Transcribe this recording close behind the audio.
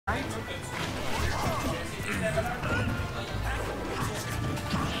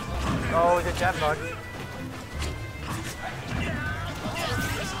Good jab block.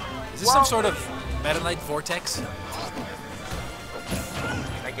 Is this some sort of Meta Knight vortex?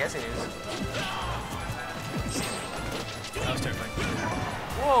 I guess it is. That was terrifying.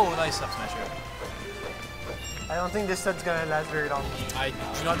 Whoa, nice up smash here. I don't think this set's gonna last very long. I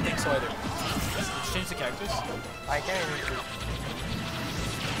do not think so either. Let's change the characters. I can't even do it.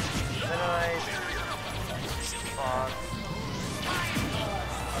 Tonight. Fuck.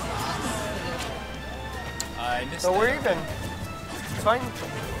 I missed So it. we're even. It's fine.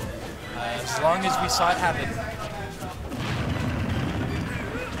 As long as we saw it happen.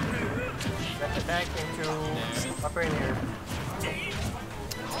 Let's attack into upper and air.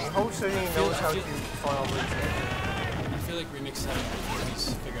 And hopefully he knows how to follow over. I feel like REMX is having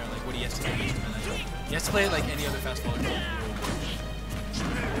difficulties figuring out like what he has to do each time. He has to play it like any other fast baller.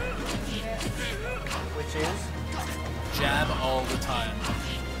 Which is? Jab all the time.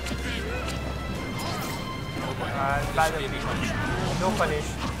 Oh boy. Bad This should be a big punish. no punish.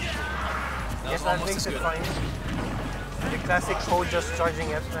 That Yes, was that almost makes as it good. fine. The classic code just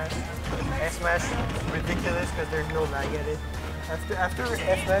charging F smash. F smash ridiculous because there's no lag at it. After F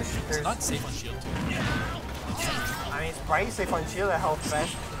smash, It's there's. not safe on shield too. I mean, it's probably safe on shield at health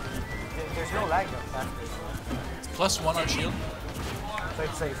smash. There's no lag though. After. It's +1 on shield. So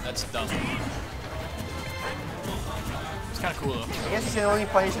it's safe. That's dumb. It's kind of cool though. I guess you can only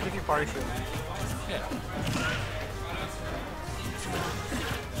punish it if you power shield. Yeah.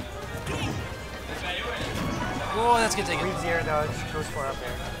 Whoa, that's good taken. Reads the air dodge, goes for up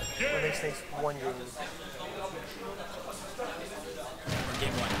there. When it takes one game.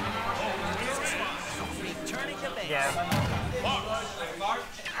 Game 1. Yeah.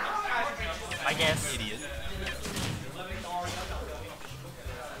 I guess. Idiot.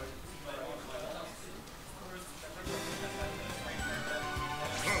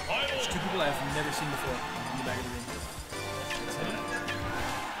 There's two people I've never seen before in the back of the room.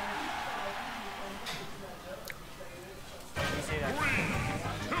 You say that.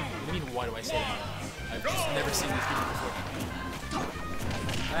 What do you mean, why do I say that? I've just never seen these people before.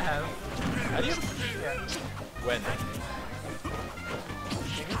 I have. Have you? Yeah. When?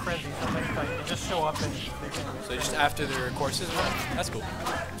 They get friendly, so next time they just show up and they can. So just after their courses? That's cool.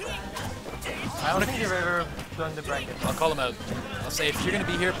 I don't think they've ever done the bracket. I'll call them out. I'll say, if you're going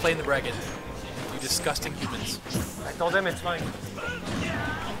to be here, play in the bracket. You disgusting humans. I told them it's fine.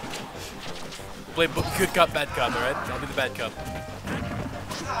 Play good cup, bad cup, alright? I'll be the bad cup.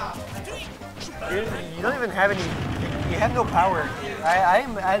 You don't even have any. You have no power.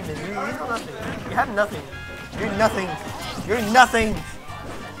 I'm admin. You know nothing. You have nothing. You're nothing. You're nothing.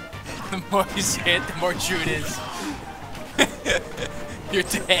 The more you say it, the more true it is. You're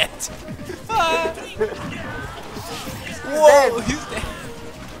dead. Whoa, he's dead.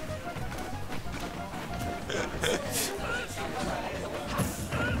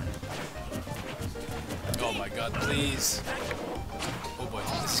 Oh my god, please. Oh boy,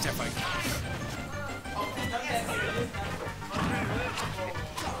 this is terrifying.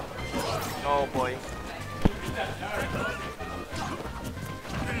 Oh boy.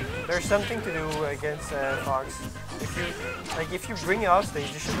 There's something to do against Fox. If you bring it off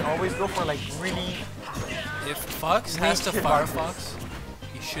stage, you should always go for like really. If Fox has to Weak Firefox,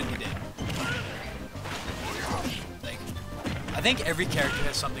 he should be dead. Like, I think every character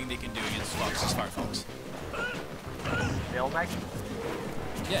has something they can do against Fox's Firefox. Nail Mac.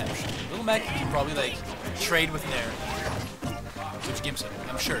 Yeah, Little Mac can probably like trade with Nair, which gives him,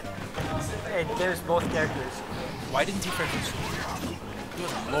 I'm sure. Hey, there's both characters. Why didn't he preference?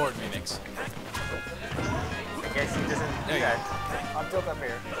 Good lord, REMX. I guess he doesn't There do you that. I'll tilt up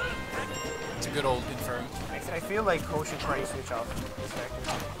here. It's a good old confirm. I feel like Ho should probably switch off this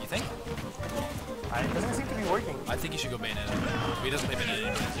character. You think? It doesn't seem to be working. I think he should go Bayonetta. But he doesn't play Bayonetta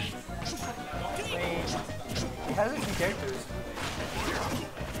anymore. He has a few characters.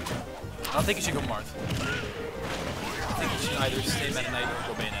 I don't think he should go Marth. I think he should either stay Meta Knight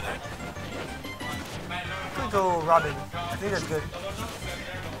or go Bayonetta. Could go Robin. I think that's good.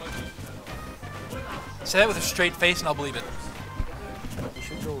 Say that with a straight face and I'll believe it. You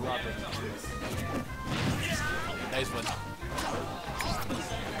should go Robin. Nice one.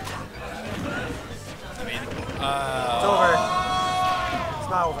 I mean, It's over. It's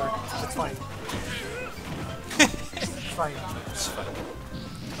not over. It's fine. It's fine. It's fine.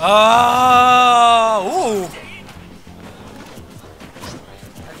 Ooh!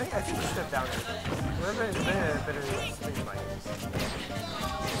 I think you step down. Whoever is better swing by.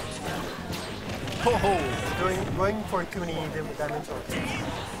 Ho ho! Going for 2 dimensional.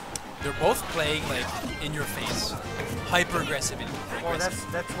 They're both playing like in your face, hyper aggressive. Well, that's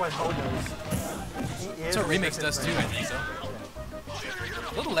what Ho does. He is That's what an REMX does too, aggressive I think so.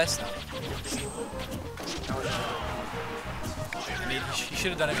 A little less now. I mean, he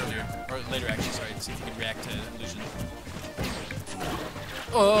should have done it earlier, or later actually, sorry, to see if he could react to illusion.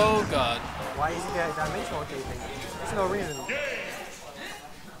 Oh god. Why is he dimensional taping? There's no reason.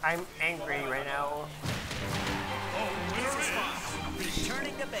 I'm angry right now.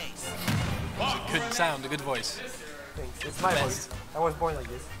 Returning to base. It's a good sound, a good voice. Thanks. It's my voice. I was born like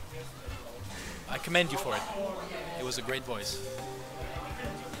this. I commend you for it. It was a great voice.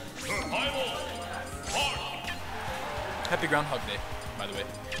 Happy Groundhog Day, by the way.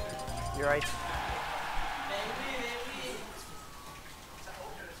 You're right.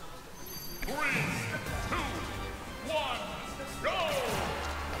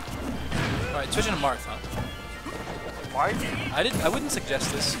 Alright, switching to Marth, huh? Marth? I wouldn't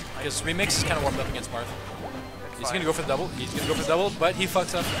suggest this, because REMX is kind of warmed up against Marth. He's gonna go for the double, but he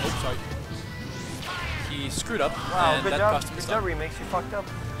fucks up. Oh, sorry. He screwed up, Wow, and good that job. cost him Good the job, stun. REMX. You fucked up.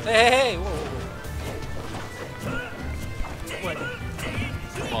 Hey, whoa, whoa, whoa. What?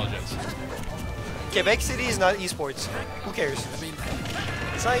 Apologize. Quebec City is not esports. Who cares? I mean,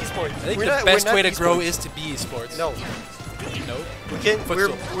 It's not esports. I think We're the not- best we're not way to grow esports. is to be esports. No. No? We can,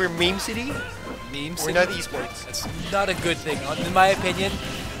 Footstool. we're meme city. Meme We're city? not esports. That's not a good thing. In my opinion,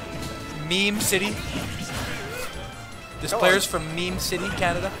 Meme City. There's Go players on. from Meme City,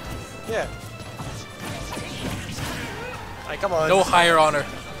 Canada. Yeah. Alright, come on. No higher honor.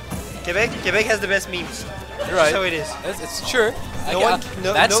 Quebec has the best memes. You're right. That's how it is. It's sure.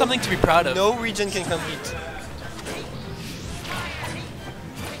 That's no- something to be proud of. No region can compete.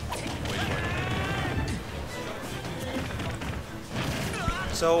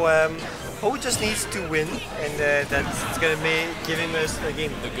 So, Ho just needs to win, and that's gonna give him a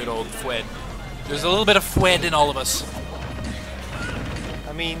game. The good old Fwed. There's a little bit of Fwed in all of us.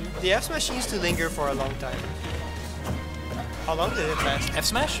 I mean, the F Smash needs to linger for a long time. How long did it last? F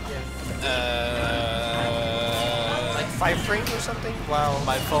Smash? Yeah. Like 5 frames or something? Wow.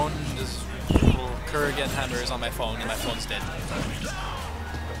 My phone, this little Kurgan hammer is on my phone, and my phone's dead.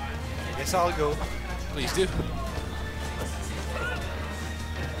 I guess I'll go. Please do.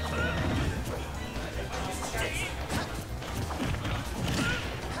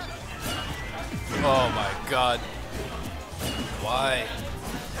 Oh my god. Why?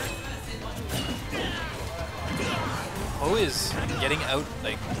 Ho is getting out,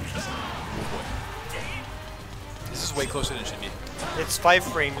 like... Oh boy. This is way closer than it should be. It's 5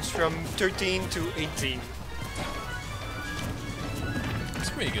 frames from 13 to 18. It's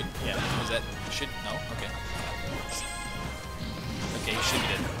pretty good. Yeah. Was that... Should... No? Okay. Okay, you should be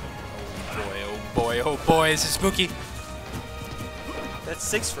dead. Oh boy, oh boy, oh boy, this is spooky. That's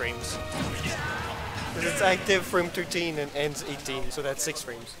 6 frames. Because it's active from 13 and ends 18, so that's 6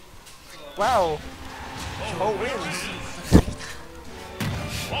 frames. Wow! Ho wins!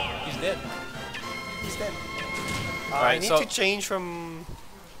 He's dead. He's dead. I Alright, need so- to change from...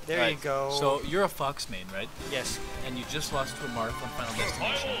 There you Alright, go. So, you're a Fox main, right? yes, And you just lost to a Marth on Final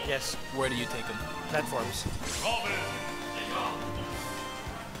Destination. yes. Where do you take him? Platforms.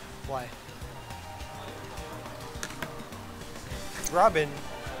 Why? Robin.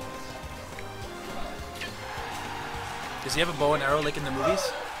 Does he have a bow and arrow like in the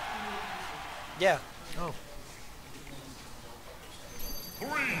movies? Yeah. Oh.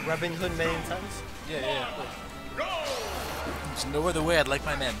 Robin Hood many times. Yeah. There's no other way I'd like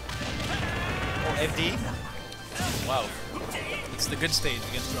my men. Oh, FD. Wow. It's the good stage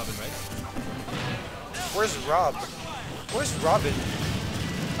against Robin, right? Where's Rob? Where's Robin?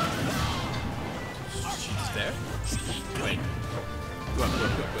 She's there? Wait. Go up.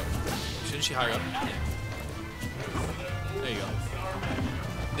 Shouldn't she higher up? Yeah. There you go.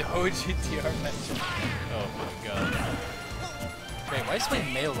 The OGTR match. Oh my god. Wait, why is my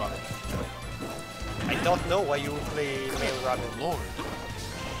male Robin? I don't know why you play male Robin. Lord.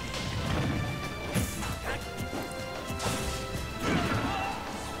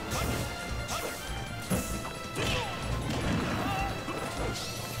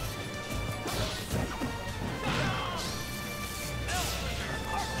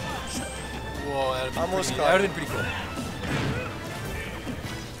 Whoa, that Almost would caught. have been pretty cool.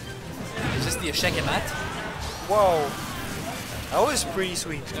 Is this the Asheke mat? Whoa. That was pretty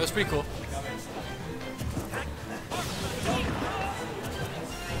sweet. That was pretty cool.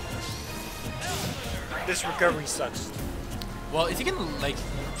 This recovery sucks. Well, if you can like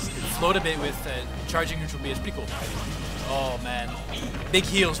float a bit with charging neutral B, it's pretty cool. Oh man, big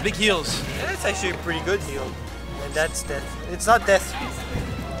heals, big heals. That's actually a pretty good heal. And that's death. It's not death.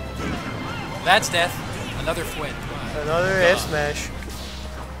 That's death. Another Fwin. Another F smash.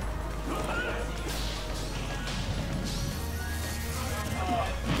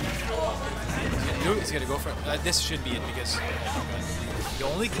 He's gonna go for it. This should be it because the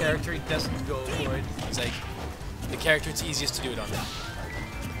only character he doesn't go for it is like the character it's easiest to do it on.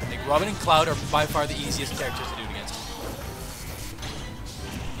 Like Robin and Cloud are by far the easiest characters to do it against.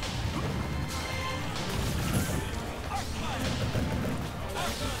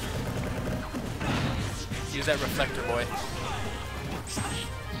 Use that reflector, boy.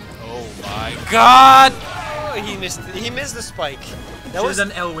 Oh my god! Oh, he missed the spike. That was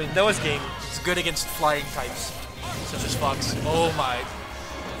an Elwyn. That was game. It's good against flying types, such as Fox. Oh my.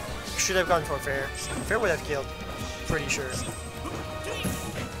 Should have gone for fair. Fair would have killed. Pretty sure.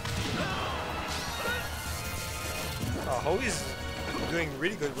 Oh, Hoey's doing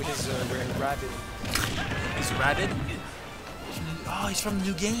really good with his rabbit. He's rabbit? Oh, he's from the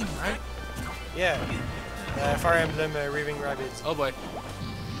new game, right? Yeah. Fire Emblem Raving Rabbids. Oh boy.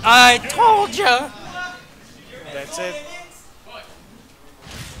 I told ya! That's it.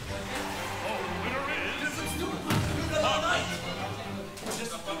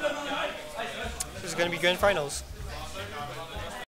 This is gonna be grand finals.